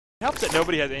It helps that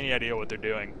nobody has any idea what they're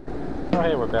doing. Oh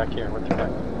hey, we're back here. What's your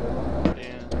back?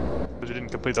 Yeah. Because we didn't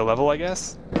complete the level, I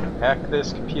guess? Hack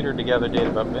this computer to gather data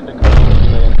about Vindication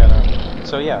relay antenna.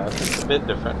 So yeah, it's a bit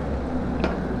different.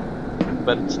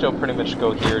 But it's still pretty much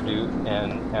go here, do,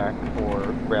 and hack, or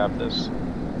grab this.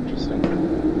 Interesting.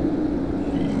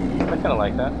 I kinda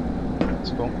like that.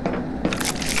 It's cool.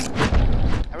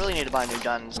 I really need to buy new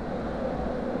guns.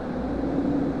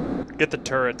 Get the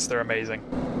turrets, they're amazing.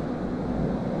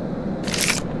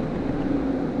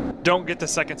 Don't get the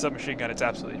second submachine gun, it's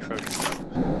absolutely atrocious.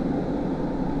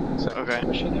 Okay.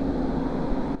 Machine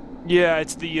gun? Yeah,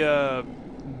 it's the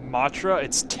Matra,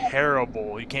 it's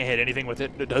terrible. You can't hit anything with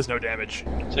it, it does no damage.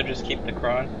 So just keep the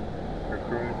Kron? Or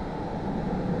Crude?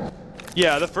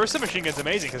 Yeah, the first submachine gun's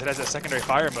amazing because it has a secondary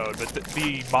fire mode, but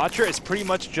the Matra is pretty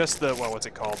much just the, well, what's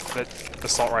it called? The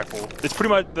assault rifle. It's pretty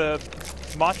much, the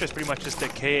Matra is pretty much just a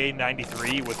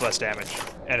KA-93 with less damage,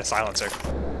 and a silencer.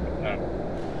 Oh.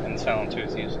 And the silencer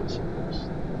is useless.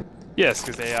 Yes,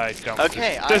 because the AI don't.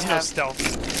 Okay, there's no stealth.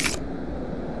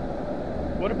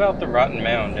 What about the rotten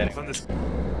mound? From this.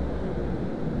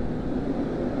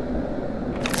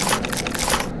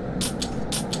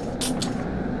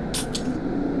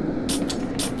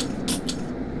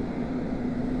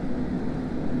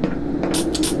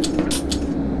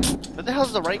 What the hell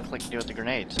does the right click do with the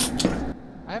grenades?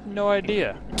 I have no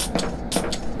idea.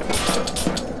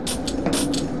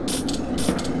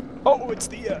 Oh, it's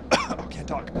the oh, can't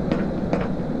talk.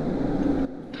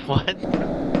 What?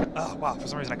 Oh wow, for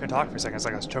some reason I couldn't talk for a second. It's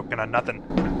like I was choking on nothing.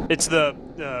 It's the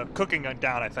cooking gun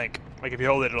down, I think. Like if you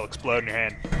hold it, it'll explode in your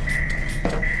hand.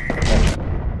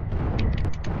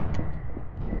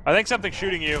 I think something's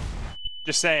shooting you.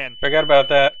 Just saying. Forgot about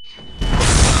that.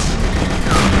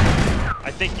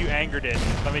 I think you angered it.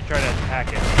 Let me try to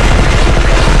hack it.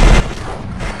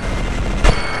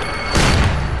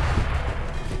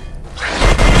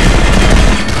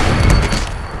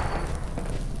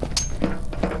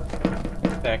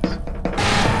 Thanks.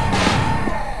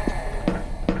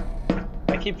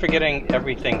 I keep forgetting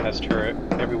everything has turret.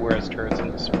 Everywhere has turrets in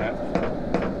this map.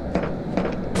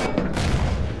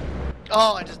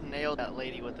 Oh, I just nailed that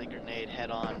lady with the grenade head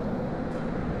on.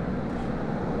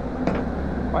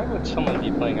 Why would someone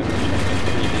be playing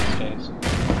Undertale 3 these days?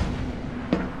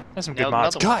 That's some good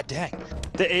mods. God dang.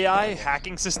 The AI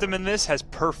hacking system in this has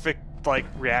perfect, like,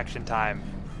 reaction time.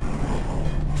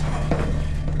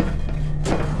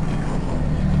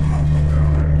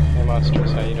 Hey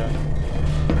monsters, how you doing?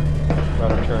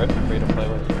 Brought a turret, free to play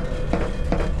with.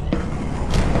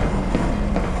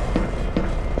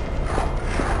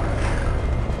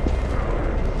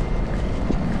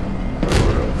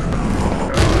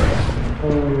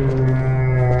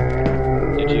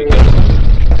 Did you get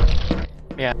some?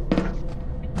 Yeah.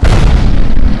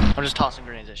 I'm just tossing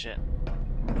grenades at shit.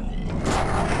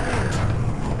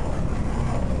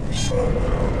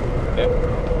 Okay.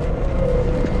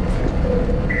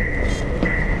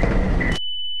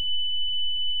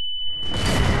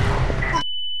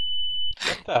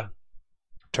 What the?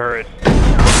 Turret.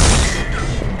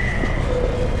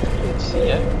 Didn't see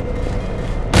it.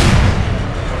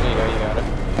 There you go, you got it.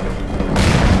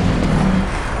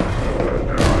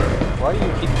 Why do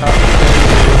you keep talking?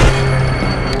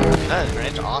 That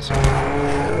grenades are awesome.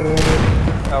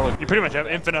 Oh, You pretty much have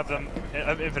infinite of them.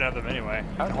 Anyway.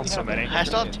 How do you Hold so have many. I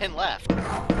still have 10 left.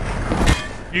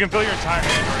 You can fill your entire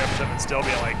inventory up with them and still be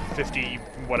at like 50,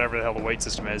 whatever the hell the weight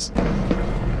system is.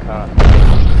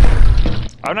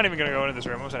 I'm not even gonna go into this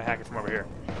room. I'm just gonna hack it from over here.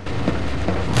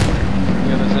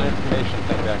 Yeah, there's an information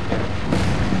thing back here.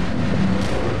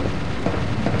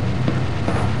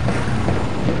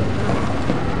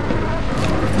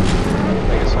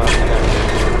 I guess I'll connect.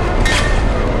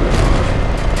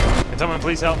 Can someone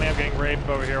please help me? I'm getting raped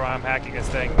over here while I'm hacking this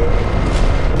thing.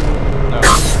 No.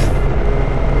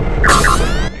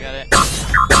 I got it.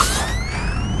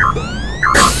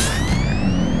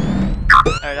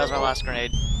 Alright, that was my last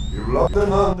grenade.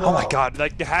 Oh my god,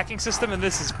 like the hacking system in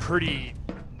this is pretty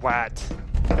whacked.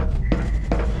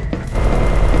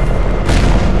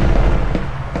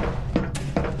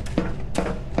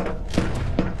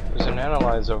 There's an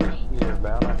analyze over here,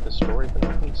 but I don't know if the story even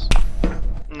opens.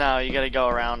 No, you gotta go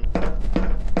around.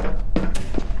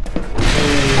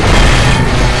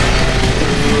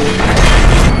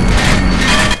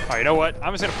 Alright, you know what?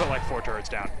 I'm just gonna put like 4 turrets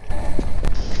down.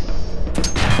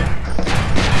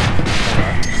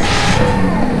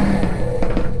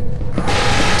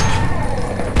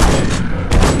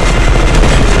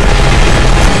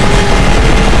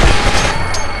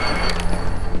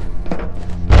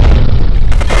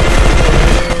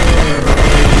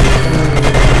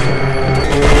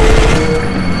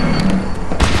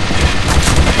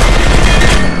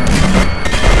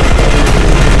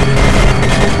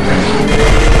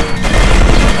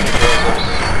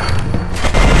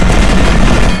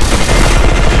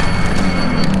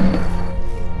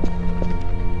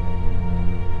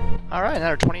 Alright,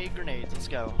 another 28 grenades. Let's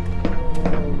go.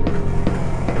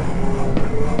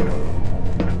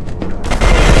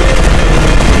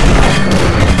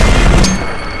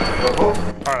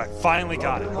 Alright, I finally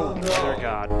got it. Oh, dear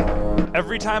God.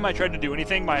 Every time I tried to do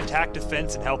anything, my attack,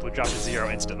 defense, and health would drop to 0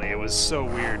 instantly. It was so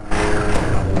weird.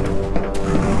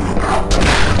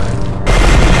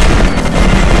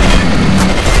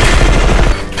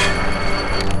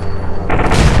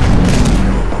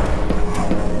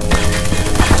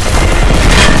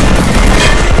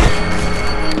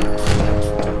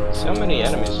 So many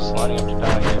enemies just lining up to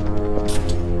die here.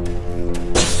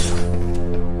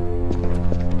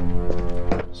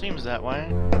 Seems that way.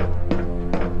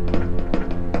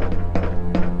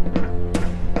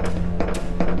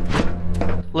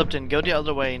 Lipton, go the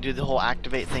other way and do the whole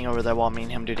activate thing over there while me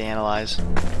and him do the analyze.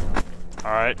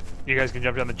 Alright, you guys can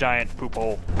jump down the giant poop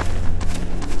hole.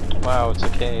 Wow, it's a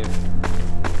cave.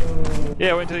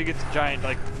 Yeah, wait until you get the giant,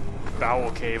 like,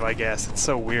 bowel cave, I guess. It's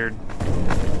so weird.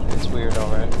 It's weird,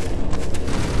 alright.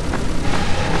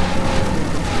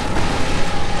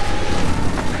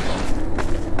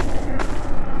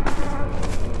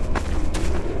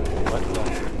 What the?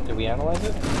 Did we analyze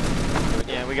it?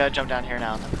 Yeah, we gotta jump down here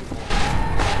now.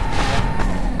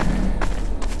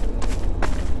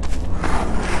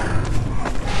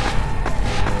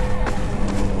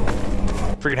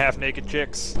 Freaking half-naked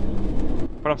chicks.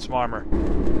 Put up some armor.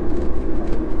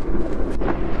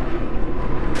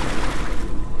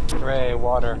 Hooray,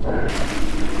 water.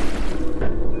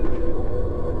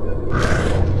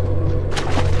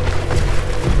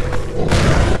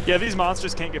 Yeah, these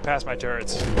monsters can't get past my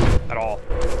turrets. At all.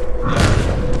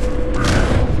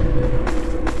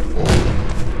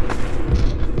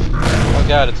 Oh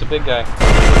god, it's a big guy.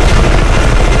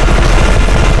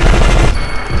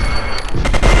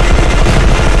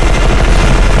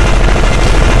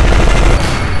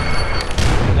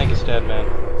 I think he's dead, man.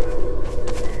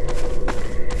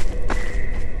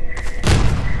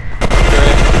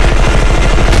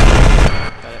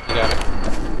 You got it.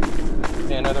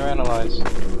 Okay, another analyze.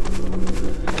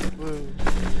 Woo.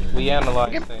 We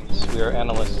analyze things. We are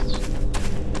analysts.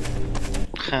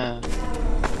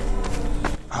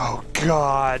 Oh,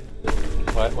 God.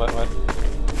 What?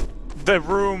 The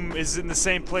room is in the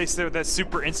same place that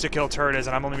super insta-kill turret is,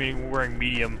 and I'm only wearing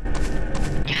medium.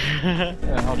 Yeah,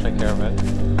 I'll take care of it.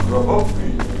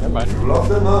 Never mind.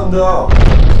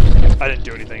 I didn't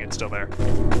do anything, it's still there.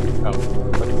 Oh,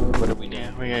 what did we do?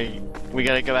 Yeah, we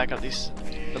gotta go back up this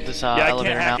Yeah, I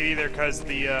elevator can't now. hack it either, because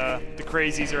the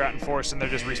crazies are out in force, and they're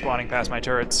just respawning past my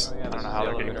turrets. Oh, yeah, I don't this know is how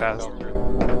the they're getting elevator I past. fell through.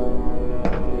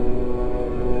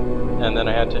 And then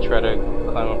I had to try to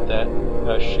climb up that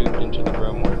chute into the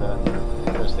room where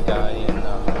there's the guy in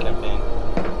campaign.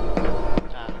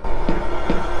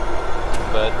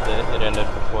 But it ended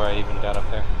before I even got up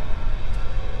there.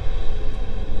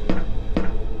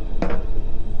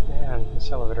 Man,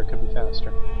 this elevator could be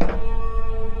faster.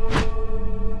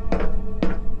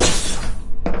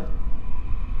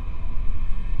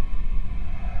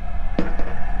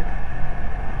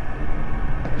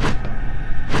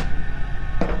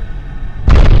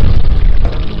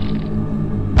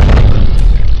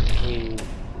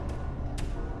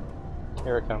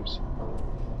 Here it comes.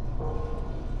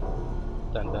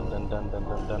 Dun dun dun dun dun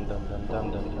dun dun dun dun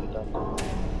dun dun dun dun.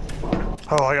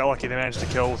 Oh, I got lucky. They managed to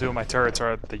kill 2 of my turrets,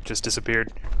 or they just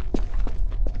disappeared.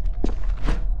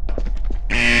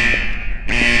 Hey,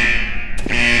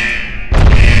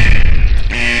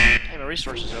 my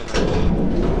resources over.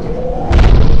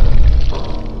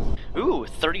 Ooh,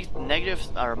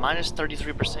 minus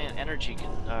 33% energy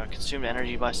consumed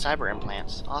energy by cyber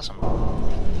implants. Awesome.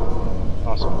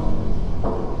 Awesome.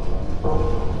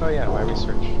 Oh yeah, my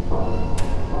research.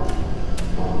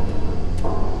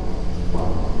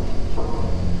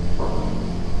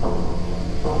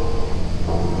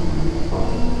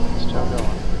 Still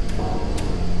going.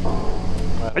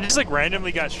 I just like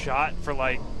randomly got shot for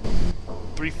like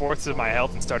 3/4 of my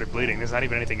health and started bleeding. There's not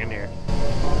even anything in here.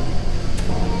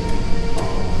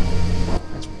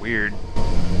 That's weird.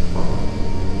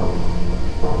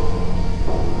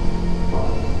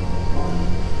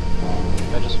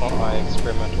 I just want my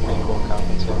experimental rainbow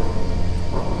compensator.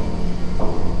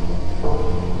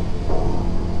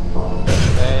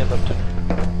 Hey, Lipton.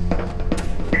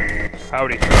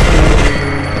 Howdy.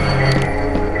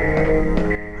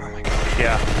 Oh my god,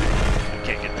 yeah. I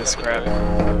can't get this crap.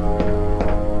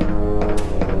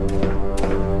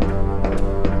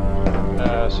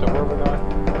 So where are we going?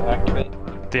 Activate?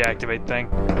 The activate thing.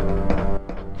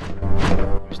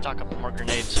 We stock up more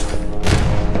grenades.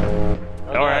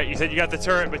 Alright, you said you got the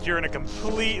turret, but you're in a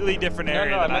completely different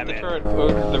area No, I than meant I'm the in. turret the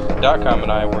Dotcom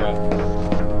and I were in.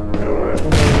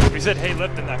 You said, hey,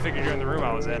 Lipton, I figured you're in the room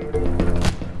I was in.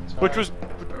 Which was...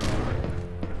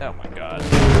 Oh my god.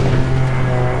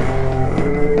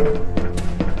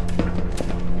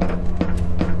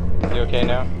 You okay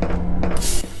now?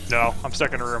 No, I'm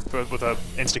stuck in a room with a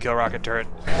insta-kill rocket turret,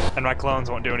 and my clones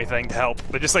won't do anything to help.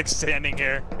 They're just like standing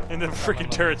here, and the freaking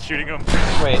turret's shooting them.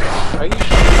 Wait, are you sure?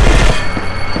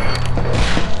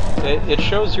 It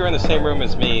shows you're in the same room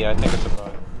as me. I think it's a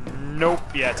bug. Nope,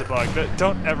 yeah, it's a bug. But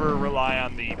don't ever rely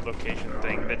on the location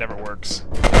thing. That never works.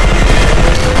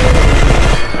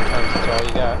 Sometimes it's all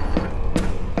you got.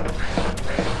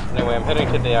 Anyway, I'm heading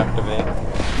to deactivate.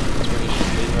 That's where you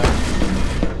should be, right?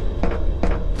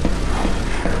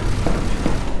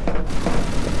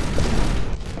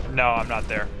 No, I'm not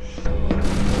there.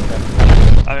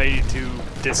 Okay. I'm 82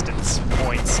 distance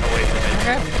points away from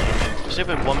it.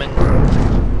 Stupid woman.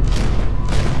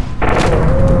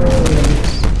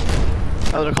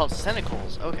 Oh, they're called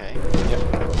Sentinels. Okay. Yep.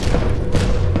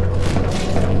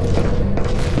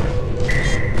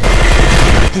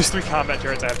 There's 3 combat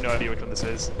turrets. I have no idea which one this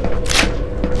is.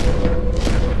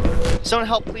 Someone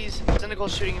help, please.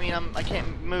 Sentinels shooting me, and I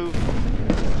can't move.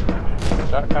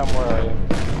 Dotcom, where are you?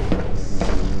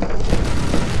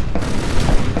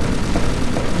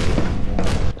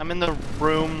 I'm in the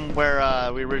room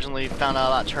where we originally found out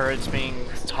about turrets being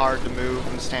hard to move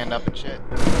and stand up and shit.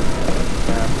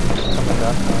 Yeah, I'm in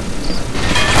Dotcom.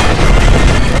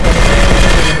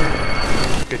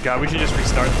 Good God, we should just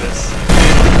restart this.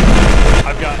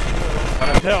 I've got...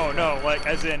 No, like,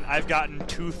 as in, I've gotten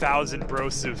 2,000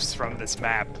 brosifs from this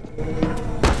map.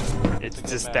 It's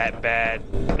just that bad.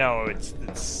 No,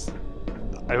 it's...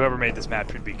 Whoever made this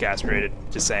map should be castrated,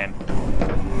 just saying.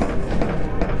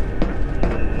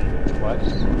 What?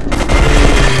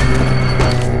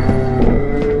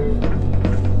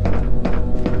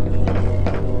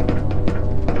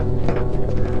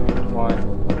 Why?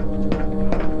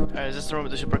 Is this the room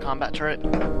with the super combat turret?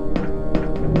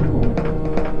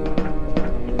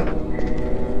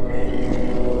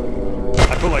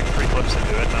 I put like 3 clips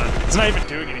into it, it's not even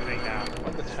doing anything now.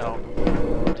 What the hell?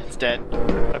 It's dead.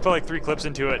 I put like 3 clips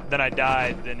into it, then I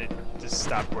died, then it just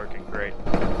stopped working. Great.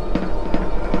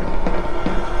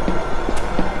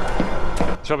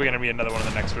 There's probably gonna be another one in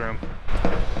the next room.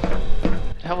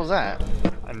 The hell was that?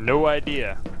 I have no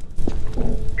idea.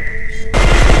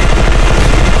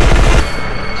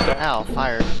 Ow,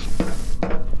 fired.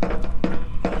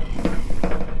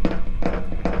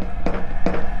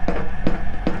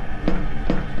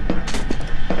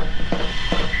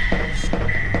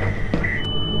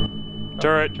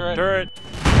 Turret! Turret!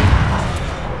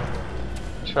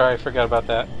 Sorry, I forgot about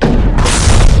that.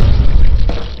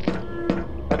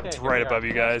 Okay, It's right above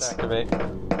you guys. Activate.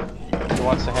 Who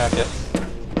wants to hack it?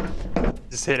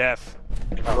 Just hit F.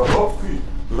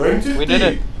 We did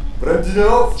it!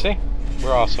 See?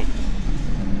 We're awesome.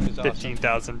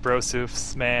 15,000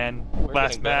 brosifs, man. We're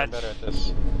Last getting match. better at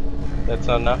this. That's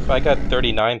enough. I got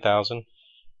 39,000.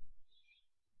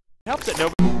 Helps that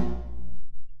nobody.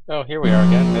 Oh, here we are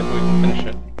again. Maybe we can finish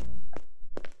it.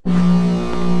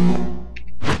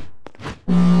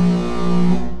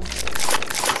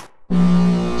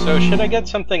 So, should I get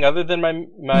something other than my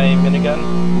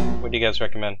minigun? What do you guys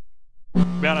recommend? To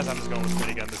be honest, I'm just going with the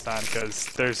minigun this time because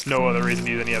there's no other reason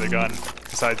to use any other gun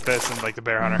besides this and like the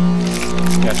bear hunter.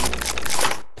 Gotcha.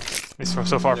 At least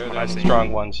so far from what I've seen.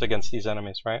 Strong ones against these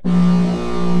enemies, right?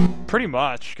 Pretty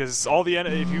much, because all the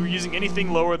if you're using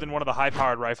anything lower than one of the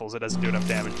high-powered rifles, it doesn't do enough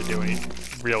damage to do any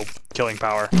real killing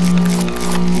power.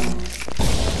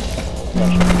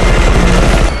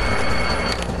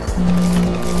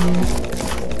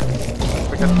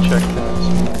 Forgot to check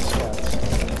some stats.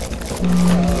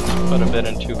 Let's put a bit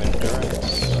into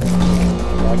endurance,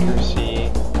 accuracy.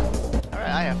 Alright,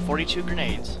 I have 42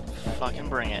 grenades. Fucking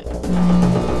bring it.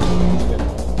 Good.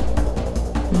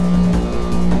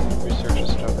 Research is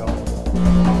still going.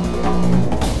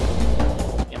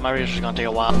 Yeah, my research is gonna take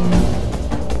a while.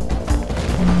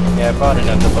 Yeah, I bought it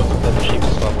at the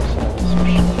cheapest level, so this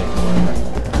should take forever.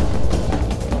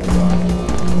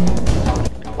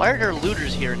 Why are there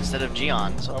looters here instead of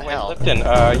Geons? What the hell? Lipton,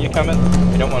 you coming?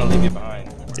 We don't want to leave you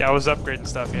behind. Yeah, I was upgrading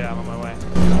stuff. Yeah, I'm on my way.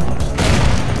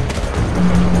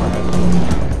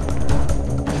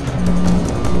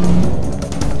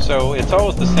 So it's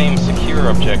always the same secure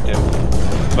objective,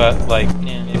 but like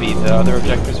maybe the other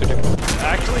objectives are different.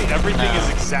 Actually, everything is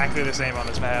exactly the same on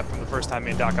this map from the first time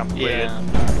me and Dotcom played it.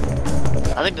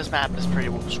 I think this map is pretty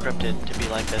well scripted to be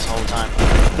like this whole time.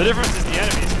 The difference is the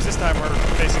enemies, because this time we're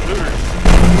facing looters.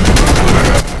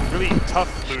 Really tough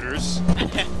looters.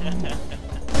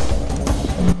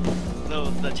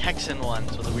 The Texan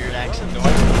ones with a weird accent.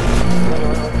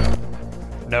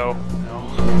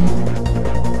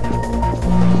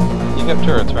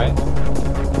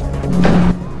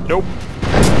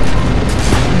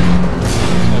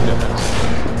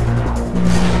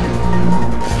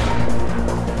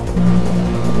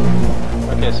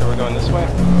 Okay, so we're going this way?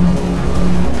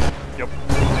 Yep.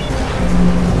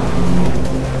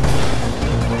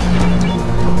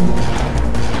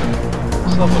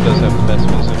 This level does have the best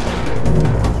music.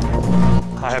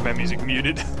 I have my music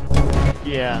muted.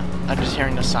 Yeah, I'm just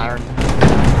hearing the siren.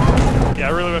 Yeah, I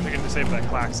really wish I could disable that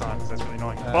klaxon, because that's really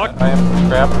annoying. Fuck! I am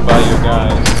trapped by your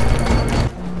guys.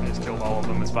 I just killed all of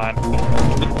them, it's fine.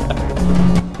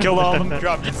 Killed all of them,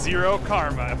 dropped 0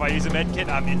 karma. If I use a medkit,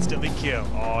 I'm instantly killed.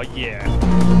 Oh yeah.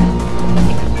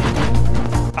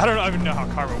 I don't even know how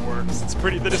karma works. It's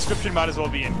pretty. The description might as well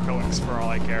be in acrylics for all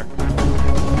I care.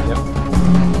 Yep.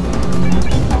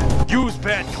 Use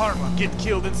bad karma, get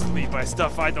killed instantly by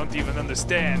stuff I don't even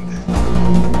understand.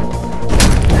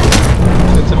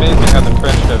 It's amazing how the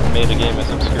French have made a game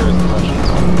as obscure as the Russians.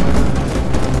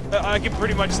 I can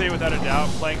pretty much say without a doubt,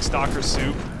 playing Stalker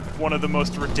Soup, one of the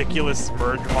most ridiculous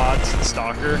merge mods in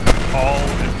Stalker, all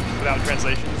without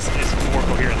translations, is more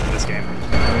coherent than this game.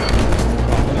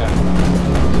 Yeah.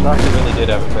 Stalker really did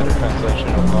have a better translation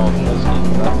overall than this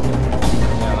game.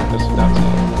 Yeah, that goes without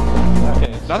saying.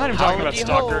 Okay. Now that I'm talking about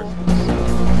Stalker,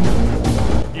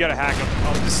 you gotta hack him.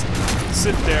 I'll just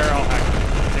sit there, I'll hack him.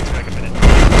 It takes me like a minute.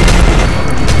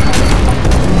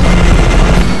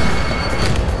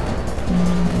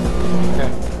 Okay.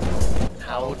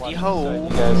 Howdy ho.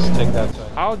 You guys take that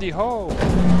side. Howdy ho!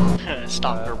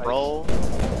 Stalker bro.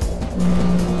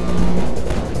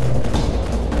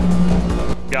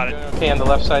 Got it. Okay, on the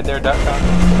left side there, Dotcom.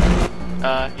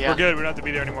 Yeah. We're good, we don't have to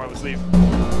be there anymore, let's leave.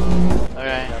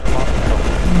 Okay.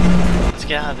 Let's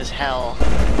get out of this hell.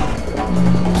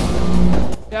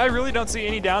 Yeah, I really don't see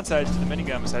any downsides to the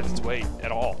minigun besides its weight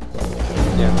at all.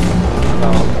 Yeah.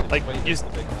 Well, Like, you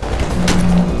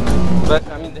but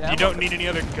I mean, you don't need any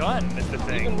other gun, that's the even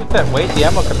thing. with that weight, the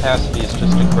ammo capacity is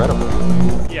just incredible.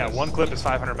 Yeah, one clip is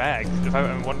 500 mag.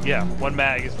 One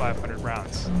mag is 500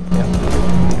 rounds. Yeah.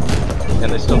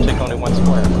 And they still take only one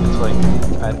square. It's like,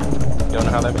 I don't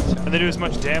know how that makes sense. And they do as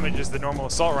much damage as the normal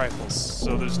assault rifles,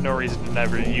 so there's no reason to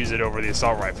never use it over the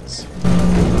assault rifles.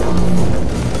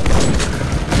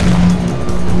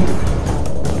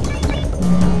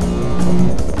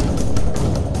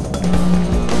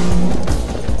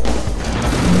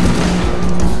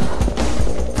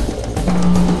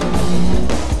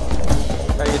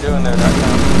 How you doing there,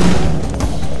 Dotcom?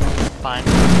 Fine.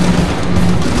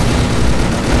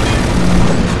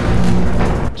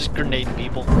 Just grenade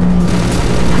people.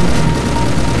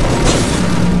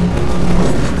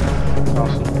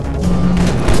 Awesome.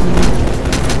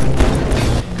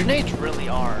 Grenades really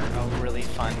are a really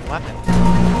fun weapon.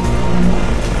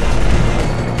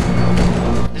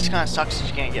 This kind of sucks that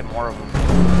you can't get more of them.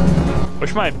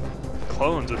 Wish my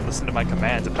clones would listen to my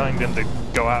commands. I'm telling them to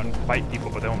go out and fight people,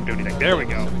 but they won't do anything. There we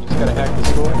go. So we just gotta hack the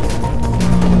store.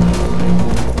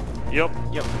 Yep.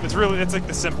 It's like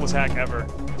the simplest hack ever.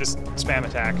 Just spam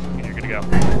attack, and you're good to go.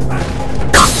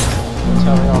 That's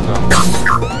how they all go.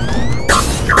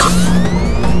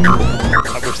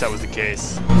 I wish that was the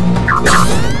case.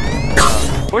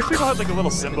 I wish people had like a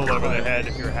little symbol over their head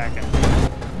if you were hacking.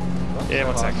 Yeah,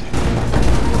 one sec.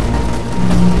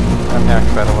 I'm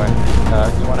hacked, by the way.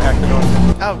 You want to hack the door?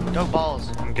 Oh, no balls.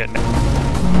 I'm getting it. I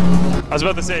was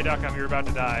about to say, Dotcom, you're about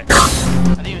to die.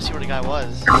 I didn't even see where the guy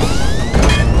was.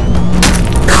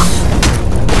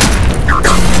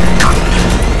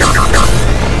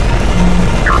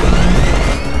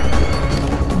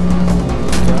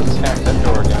 Yeah, let's hack that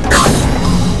door again.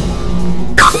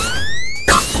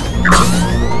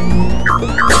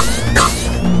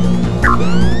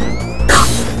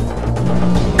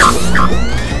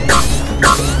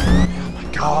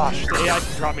 Gosh, the AI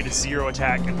can drop me to 0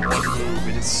 attack in one move.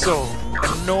 It is so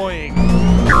annoying.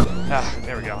 Ah,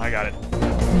 there we go. I got it.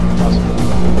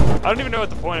 Awesome. I don't even know what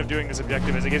the point of doing this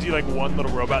objective is. It gives you like one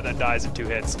little robot that dies in 2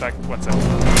 hits. In fact, what's that?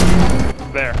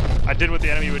 There. I did what the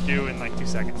enemy would do in like 2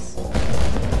 seconds.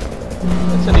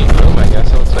 It's a neat room, I guess.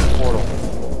 It looks like a portal.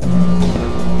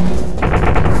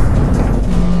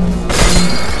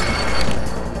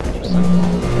 Interesting.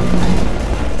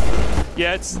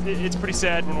 Yeah, it's pretty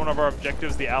sad when one of our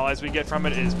objectives, the allies we get from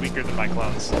it, is weaker than my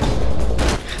clones.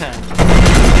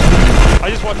 I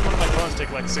just watched one of my clones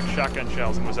take like 6 shotgun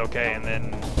shells and was okay, and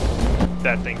then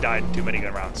that thing died in 2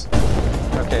 minigun rounds.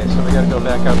 Okay, so we gotta go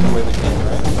back out the way we came,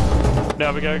 right?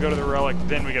 No, we gotta go to the relic,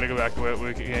 then we gotta go back to where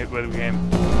we came.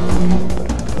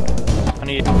 I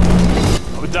need...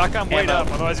 Oh, Dotcom, wait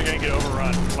up, otherwise you're gonna get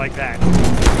overrun. Like that. Oh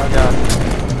my god.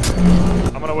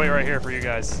 I'm gonna wait right here for you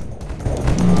guys.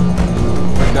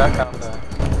 Where'd Dotcom go?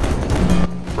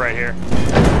 Right here.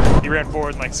 He ran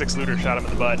forward and like 6 looters shot him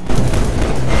in the butt.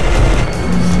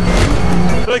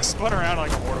 They like spun around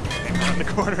like a horde of them came around the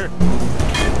corner.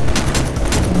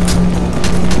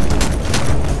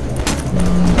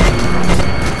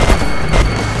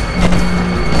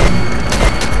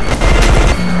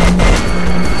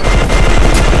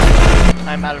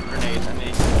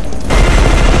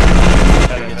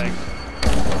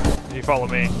 you follow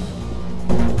me.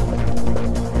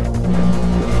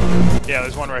 Yeah,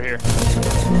 there's one right here.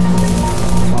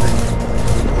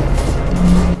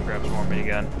 Grab some more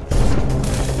minigun.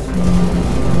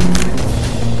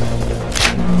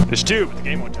 There's two, but the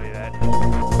game won't tell you that.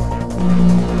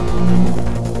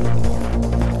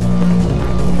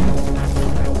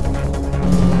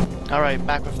 Alright,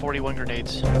 back with 41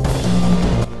 grenades.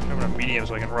 I'm gonna medium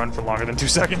so I can run for longer than 2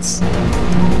 seconds.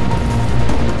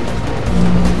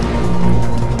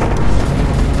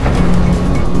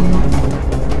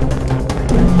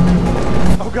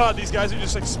 Oh god, these guys are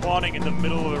just like spawning in the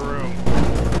middle of the room.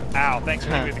 Ow, thanks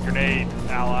for giving me the grenade,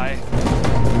 ally.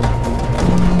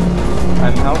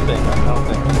 I'm helping.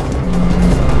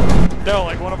 No,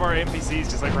 like one of our NPCs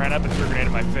just like ran up and threw a grenade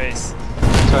in my face.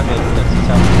 So I made this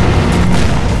help.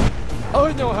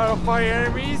 I know how to fight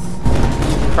enemies!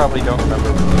 Probably don't remember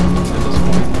at this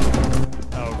point.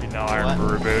 Oh, okay, no, I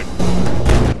remember Reboot.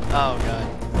 Oh god.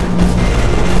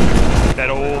 That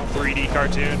old 3D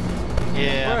cartoon.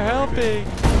 Yeah. We're helping!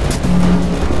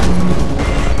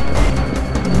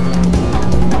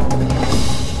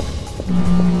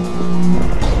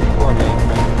 Poor me.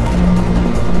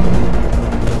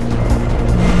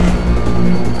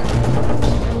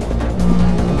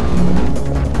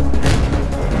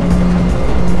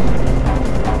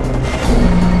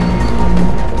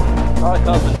 Oh, I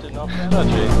thought that did not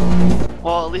energy.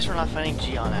 Well, at least we're not fighting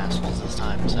Geon assholes this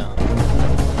time, so.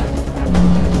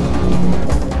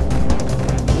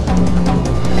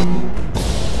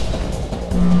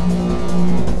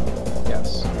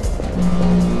 Yes.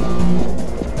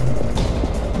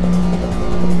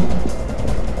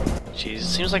 Jeez, it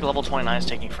seems like level 29 is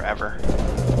taking forever.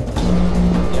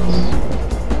 Yes.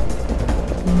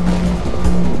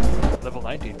 Level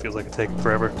 19 feels like it's taking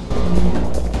forever.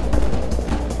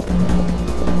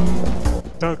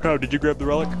 Dotcom, did you grab the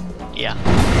relic? Yeah.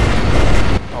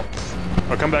 Oh,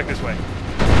 I'll come back this way.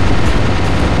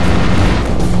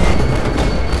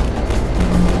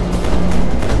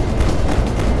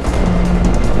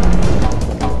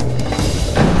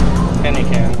 And you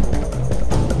can.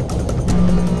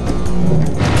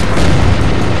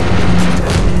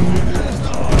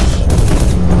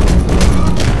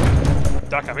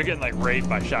 Dotcom, you're getting like raped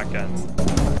by shotguns.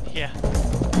 Yeah.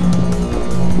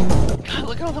 God,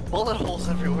 look at all the bullet holes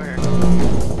everywhere. It's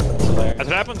hilarious. That's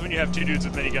what happens when you have two dudes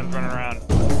with miniguns running around.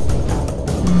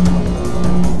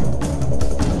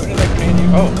 Where did that grenade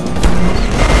you? Oh.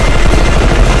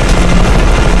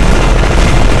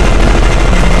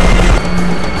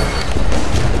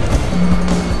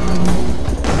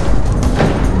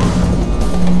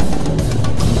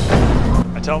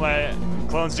 I tell my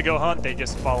clones to go hunt, they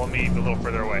just follow me a little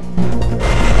further away.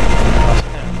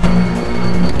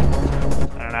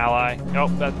 And an ally.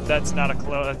 Nope, that's not a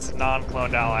clone, that's a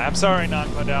non-cloned ally. I'm sorry,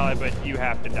 non-cloned ally, but you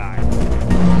have to die.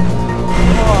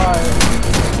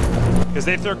 Why? Because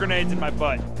they throw grenades in my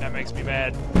butt. That makes me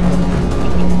mad.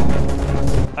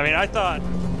 I mean, I thought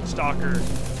Stalker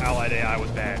Allied AI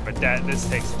was bad, but this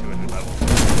takes it to a new level.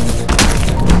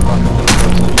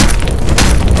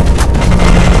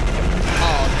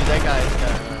 Oh, dude, that guy's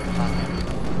got a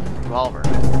fucking revolver.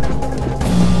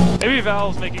 Maybe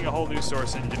Valve's making a whole new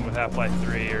Source engine with Half-Life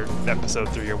 3 or Episode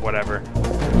 3 or whatever. I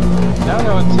don't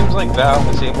know, it seems like Valve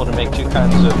was able to make two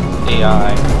kinds of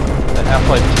AI. The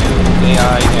Half-Life 2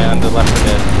 AI and the Left 4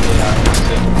 Dead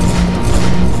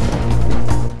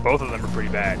AI. Both of them are pretty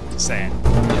bad, just saying.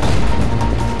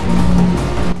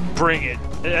 Bring it.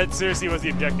 That seriously was the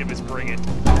objective, is bring it.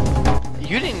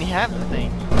 You didn't have the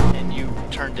thing, and you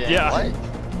turned in. Yeah. What?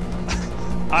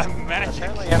 I'm magic.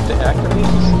 Apparently you have to activate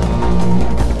this.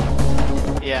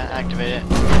 Yeah, activate it.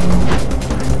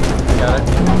 Got it.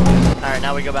 Alright,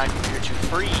 now we go back here to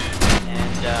free,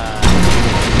 and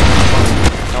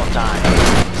don't die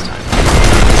this time.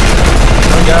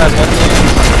 Oh god, enemies!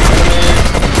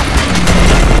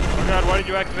 Oh god, why did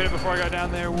you activate it before I got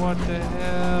down there? What the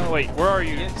hell? Wait, where are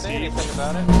you, You didn't say Steve? anything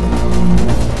about it.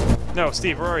 No,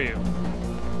 Steve, where are you?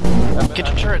 Get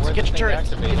your turrets, get your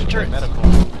turrets, get your turrets. Medical.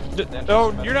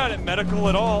 No, you're not at medical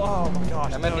at all. Oh my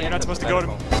gosh, I'm at no, the you're end not of supposed to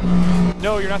medical. go to...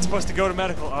 No, you're not supposed to go to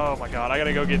medical. Oh my god, I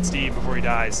gotta go get Steve before he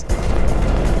dies.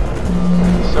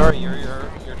 Sorry, your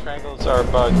triangles are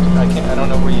bugged. I don't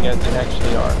know where you guys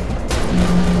actually are.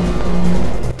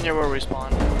 Near where we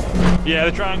spawn. Yeah,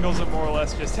 the triangles are more or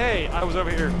less just, hey, I was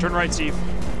over here. Turn right, Steve.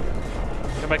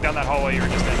 Come back down that hallway you were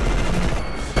just in.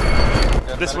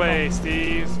 This way,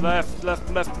 Steve. Left, left,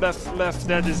 left, left, left.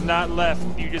 That is not left.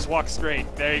 You just walk straight.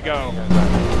 There you go.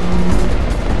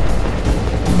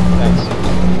 Thanks.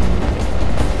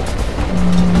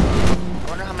 I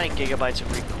wonder how many gigabytes of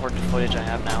recorded footage I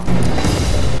have now.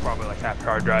 Probably like After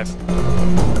hard drive.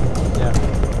 Yeah.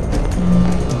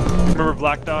 Remember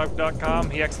BlackDog.com?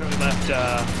 He accidentally left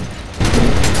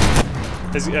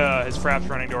his fraps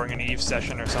running during an EVE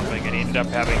session or something, and he ended up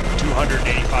having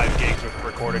 285 gigs of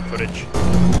recorded footage.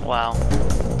 Wow.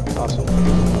 Awesome.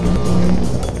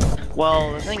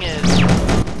 Well, the thing is,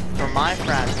 for my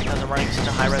fraps, because I'm running such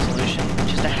a high resolution,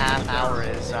 just a half hour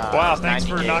is Wow, thanks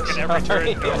 90 for gigs. knocking every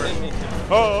turret over.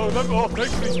 Oh,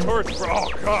 thanks for these turrets, bro. Oh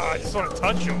god, I just want to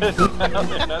touch them.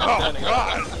 Oh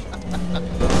god.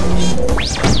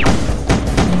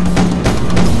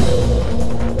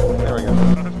 There we go.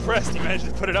 I'm impressed you managed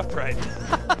to put it upright.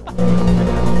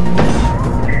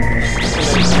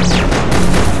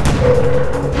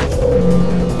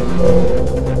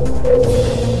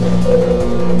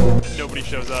 Nobody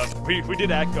shows up. We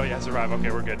did act. Oh yeah, survive. Okay,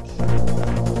 we're good.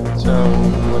 So,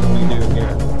 what do we do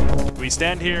here? We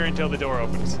stand here until the door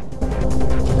opens. That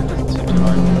doesn't seem too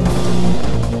hard.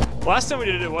 Last time we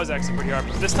did it was actually pretty hard,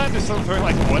 but this time there's still throwing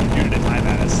like one dude at a time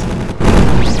at us.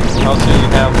 Also, you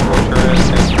have 4 turrets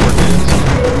and 4 dudes.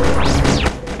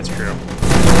 That's true.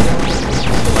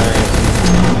 Hilarious.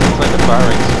 It's like a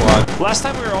firing squad. Last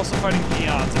time we were also fighting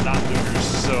peons and not looters,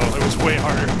 so it was way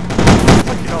harder.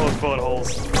 Look at all those bullet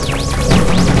holes. I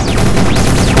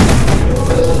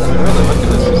mean, really, look at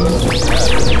this. This is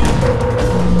just sad.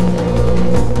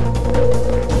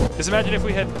 Just imagine if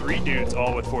we had 3 dudes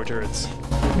all with 4 turrets.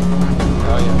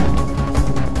 Oh, yeah.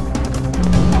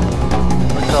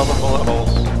 Look at all the bullet holes.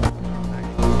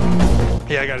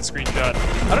 Yeah, I got a screenshot.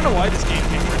 I don't know why this game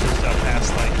can't work stuff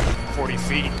past like 40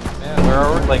 feet. Man, we're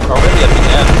already, like, already at the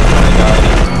end when I died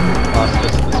and lost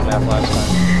this map last time.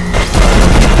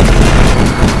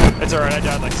 It's alright, I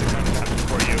died like 600 times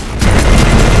before you.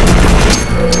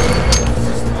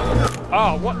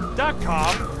 Oh, what?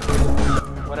 Dotcom?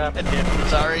 What happened? I'm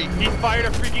sorry. He fired a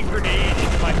freaking grenade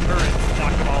into my turret and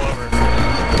knocked them all over.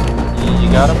 You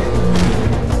got him?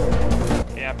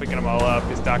 Yeah, I'm picking them all up.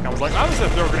 His Dotcom was like, I was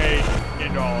gonna throw a grenade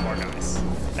into all of our guys.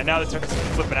 And now the turret's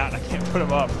flipping out and I can't put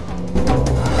them up.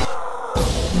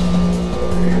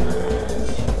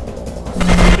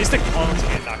 At least the clones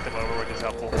can't knock them over, which is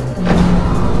helpful.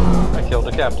 I killed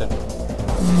a captain.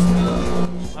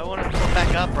 I want to flip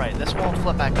back upright. This won't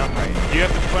flip back upright. You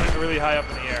have to put it really high up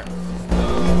in the air.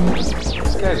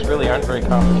 These guys really aren't very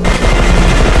complicated.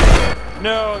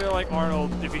 No, they're like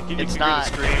Arnold. If you It's can not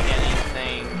the doing screen.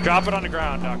 anything. Drop it on the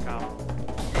ground, Dotcom.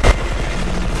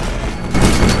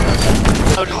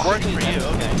 Oh, it worked for you.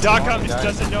 Okay. Dotcom just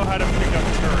doesn't know how to pick up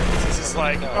turrets. It's just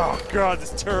like, oh god,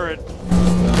 this turret.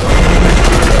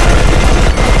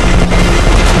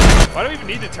 Why do we even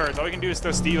need the turrets? All we can do is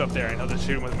throw Steve up there and he'll just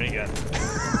shoot him with a minigun.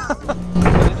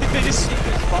 they just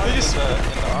in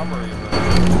the armory room.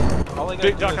 All I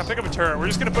gotta do Dotcom, is... pick up a turret. We're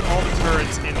just gonna put all the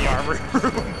turrets in the armory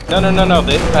room. No. I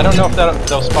don't know if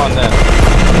they'll spawn then.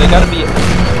 They gotta be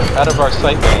out of our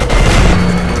sight range.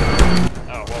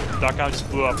 Oh, well, Dotcom just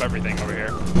blew up everything over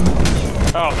here.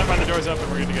 Oh, never mind, the door's open,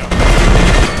 we're good to go. Okay.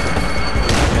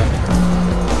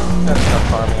 That's enough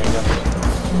farming, I guess.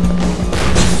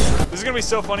 This is gonna be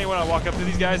so funny when I walk up to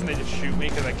these guys and they just shoot me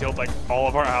because I killed like all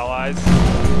of our allies.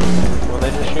 Will they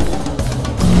just shoot you?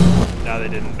 No, they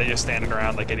didn't. They just standing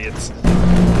around like idiots. Should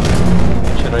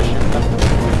I shoot them?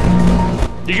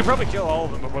 You could probably kill all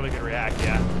of them before they could react,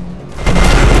 yeah.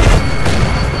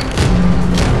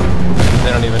 They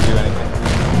don't even do anything.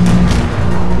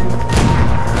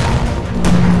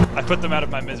 I put them out of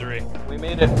my misery. We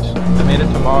made it. We made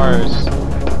it to Mars.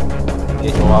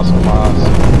 You lost Mars.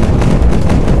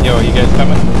 Yo, are you guys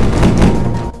coming?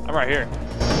 I'm right here.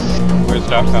 Where's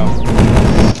Dotcom?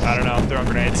 I don't know, I'm throwing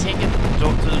I grenades. can't get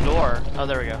to the door. Oh,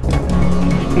 there we go.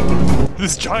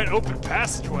 This giant open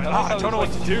passageway. Oh, I don't know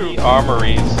what to do. The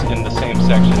armories in the same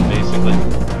section, basically.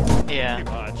 Yeah.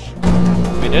 Pretty much.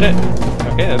 We did it.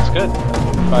 Okay, that's good.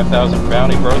 5,000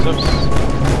 bounty brosips,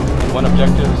 1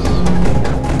 objectives,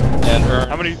 and earned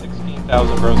How many-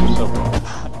 16,000 brosips so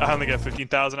far. I only got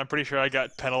 15,000. I'm pretty sure I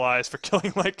got penalized for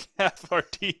killing like half our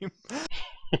team.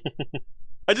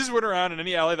 I just went around in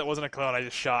any alley that wasn't a clone, I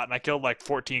just shot, and I killed like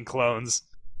 14 clones.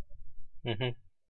 Mm-hmm.